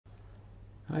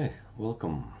Hi,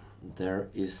 welcome. There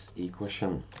is a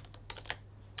question.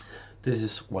 This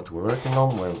is what we're working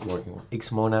on. We're working on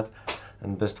Xmonad,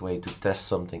 and the best way to test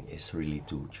something is really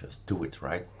to just do it,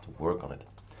 right? To work on it.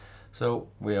 So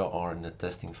we are in the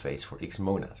testing phase for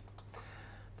Xmonad.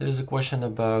 There is a question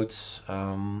about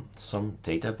some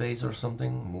database or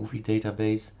something, movie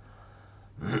database,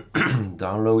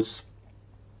 downloads,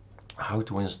 how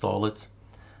to install it,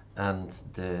 and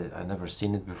I never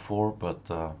seen it before, but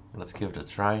let's give it a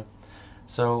try.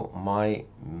 So my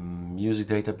music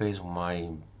database, my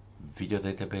video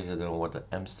database, I don't know what the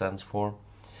M stands for,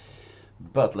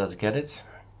 but let's get it.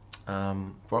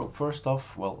 First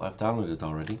off, well, I've downloaded it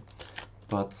already,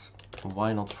 but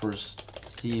why not first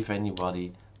see if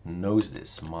anybody knows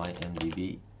this, my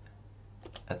MDB,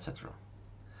 etc.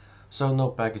 So no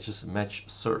packages match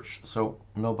search, so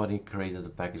nobody created a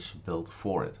package built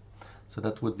for it. So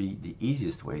that would be the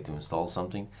easiest way to install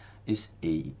something, is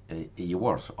a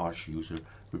AUR, so Arch User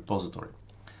Repository.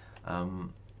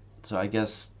 So I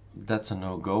guess that's a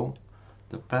no-go,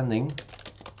 depending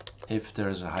if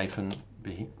there's a hyphen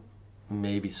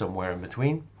maybe somewhere in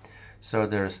between. So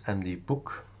there's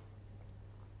MDBook.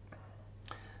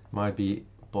 Might be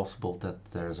possible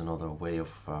that there's another way of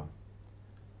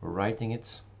writing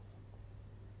it.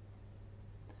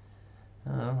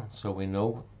 So we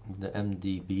know the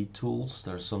MDB tools.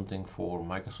 There's something for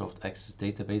Microsoft Access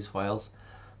database files,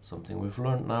 something we've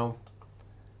learned now.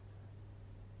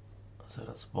 So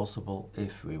that's possible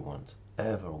if we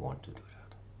ever want to do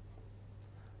that.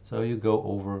 So you go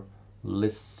over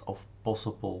lists of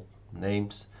possible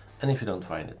names, and if you don't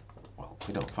find it, well,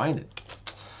 we don't find it.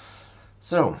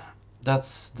 So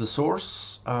that's the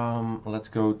source. Let's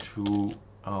go to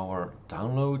our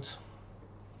download,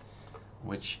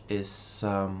 which is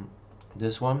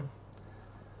this one.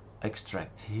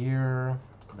 Extract here,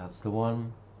 that's the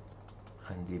one.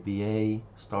 NDBA,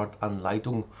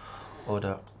 Startanleitung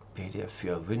oder PDF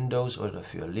für Windows oder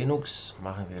für Linux.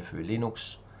 Machen wir für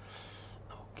Linux.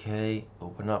 Okay,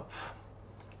 open up.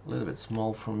 A little bit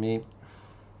small for me.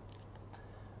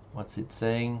 What's it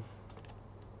saying?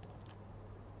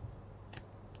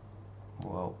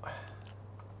 Whoa.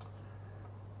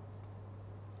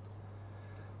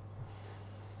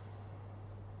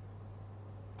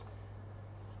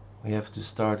 We have to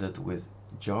start it with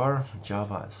jar,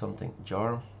 Java something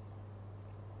jar.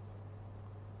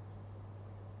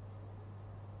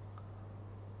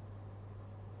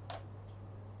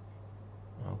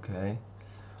 Okay,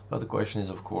 but the question is,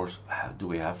 of course, do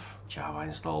we have Java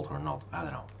installed or not? I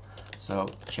don't know. So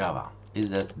Java, is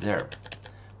that there?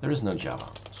 There is no Java.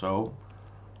 So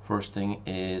first thing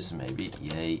is maybe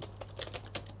yay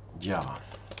Java.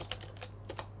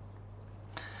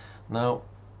 Now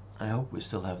I hope we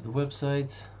still have the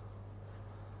website.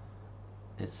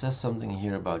 It says something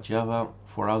here about Java.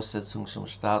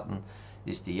 Voraussetzungsstaten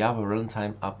ist die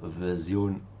java-runtime ab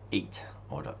Version 8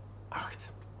 oder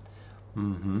 8.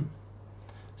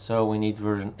 So we need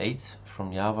version 8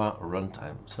 from Java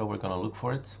runtime. So we're gonna look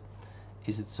for it.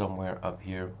 Is it somewhere up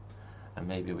here? And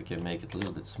maybe we can make it a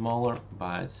little bit smaller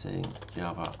by saying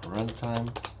Java runtime,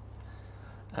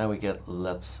 and we get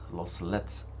less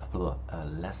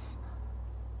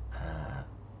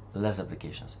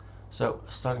applications. So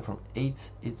starting from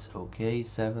 8, it's okay.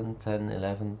 7, 10,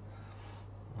 11.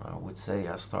 I would say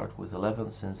I start with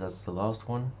 11 since that's the last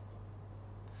one.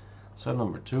 So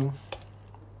number 2,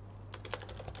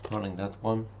 running that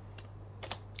one,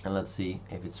 and let's see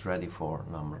if it's ready for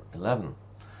number 11,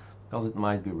 because it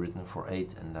might be written for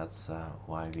 8, and that's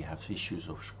why we have issues,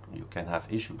 or you can have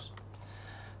issues.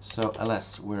 So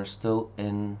ls, we're still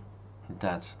in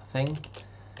that thing.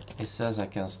 It says I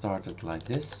can start it like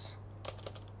this.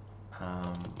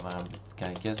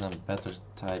 I guess I'm better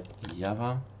type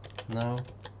Java now.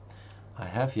 I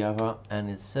have Java, and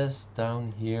it says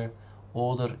down here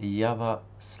oder Java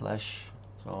slash,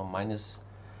 so minus,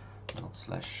 not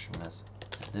slash,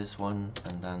 this one,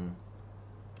 and then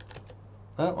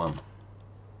that one.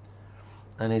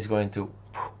 And it's going to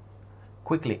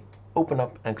quickly open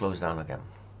up and close down again.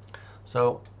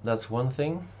 So that's one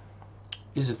thing.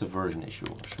 Is it a version issue?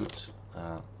 Should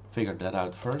figure that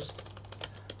out first.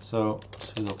 So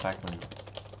sudo pacman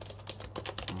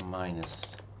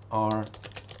 -r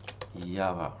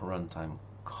Java runtime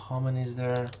common is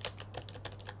there.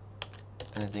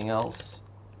 Anything else?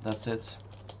 That's it.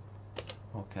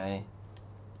 Okay.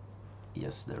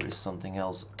 Yes, there is something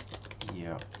else.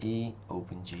 ERE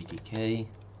open GDK.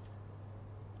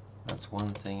 That's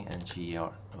one thing, and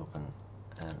GR open.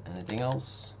 And anything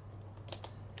else?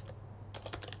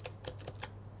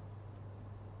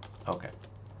 Okay.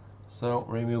 So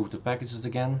remove the packages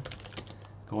again.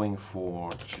 Going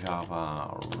for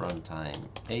Java runtime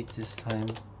 8 this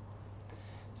time.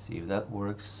 See if that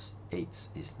works. 8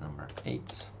 is number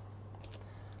 8.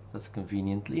 That's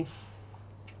conveniently.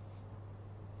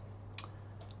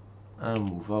 And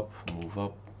move up, move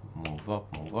up, move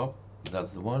up, move up.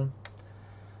 That's the one.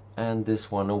 And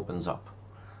this one opens up.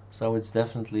 So it's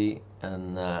definitely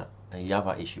a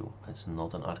Java issue. It's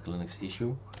not an ArcoLinux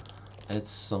issue. It's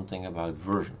something about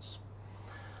versions.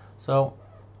 So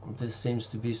this seems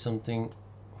to be something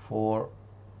for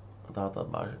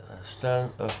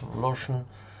lossen,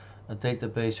 a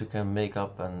database you can make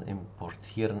up and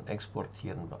importieren,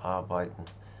 exportieren, bearbeiten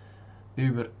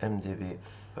über MDW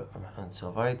and so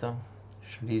weiter,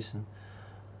 schließen.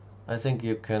 I think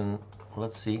you can,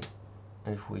 let's see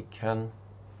if we can,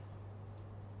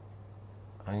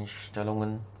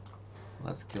 Einstellungen,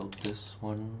 let's kill this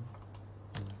one,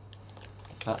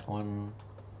 that one,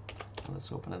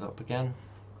 let's open it up again.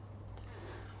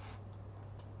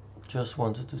 Just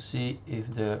wanted to see if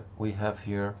we have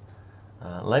here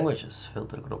languages,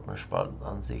 Filtergruppen, Spalten,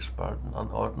 Ansicht, Spalten,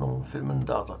 Anordnung, Filmen,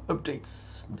 Data,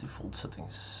 Updates, Default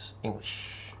Settings,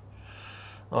 English.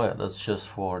 Oh yeah, that's just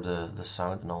for the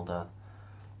sound and all that.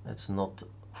 It's not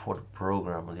for the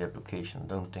program or the application.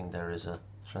 I don't think there is a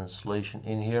translation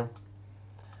in here.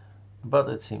 But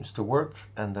it seems to work,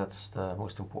 and that's the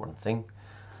most important thing.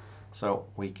 So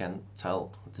we can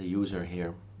tell the user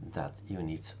here that you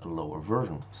need a lower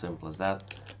version. Simple as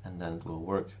that, and then it will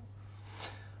work.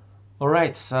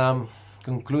 Alright,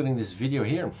 concluding this video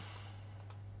here.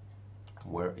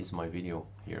 Where is my video?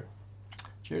 Here.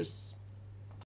 Cheers.